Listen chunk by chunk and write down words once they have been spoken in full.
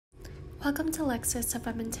Welcome to Lexus of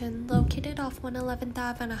Edmonton, located off 111th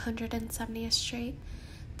Ave and 170th Street.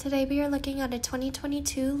 Today we are looking at a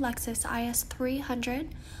 2022 Lexus IS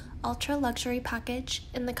 300 Ultra Luxury Package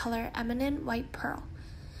in the color Eminent White Pearl.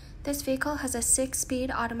 This vehicle has a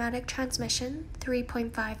 6-speed automatic transmission,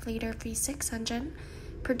 3.5-liter V6 engine,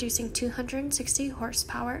 producing 260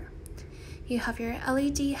 horsepower. You have your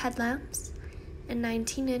LED headlamps and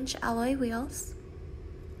 19-inch alloy wheels.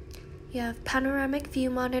 You have panoramic view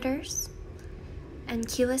monitors and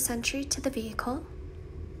keyless entry to the vehicle.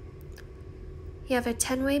 You have a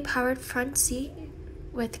 10-way powered front seat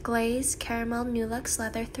with glazed caramel Nulux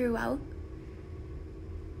leather throughout.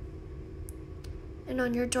 And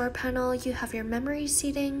on your door panel, you have your memory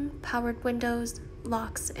seating, powered windows,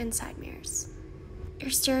 locks, and side mirrors. Your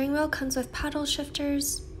steering wheel comes with paddle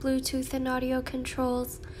shifters, Bluetooth and audio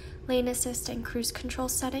controls, lane assist and cruise control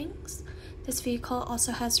settings. This vehicle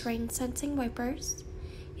also has rain-sensing wipers.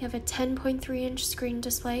 You have a 10.3-inch screen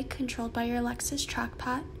display controlled by your Lexus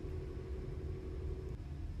trackpad.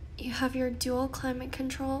 You have your dual climate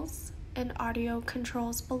controls and audio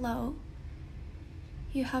controls below.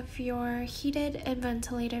 You have your heated and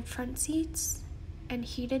ventilated front seats and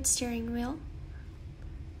heated steering wheel.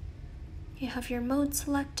 You have your mode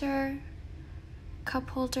selector, cup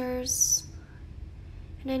holders,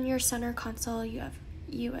 and in your center console you have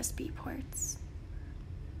USB ports.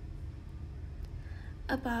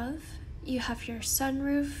 Above, you have your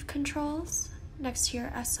sunroof controls next to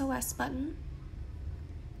your SOS button.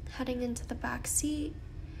 Heading into the back seat,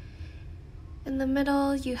 in the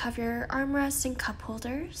middle, you have your armrest and cup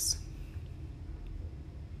holders.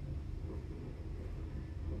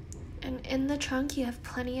 And in the trunk, you have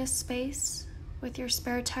plenty of space with your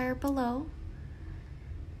spare tire below.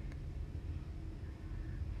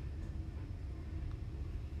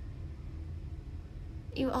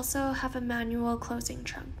 You also have a manual closing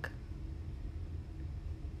trunk.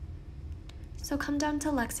 So come down to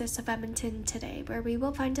Lexus of Edmonton today, where we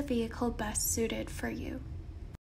will find a vehicle best suited for you.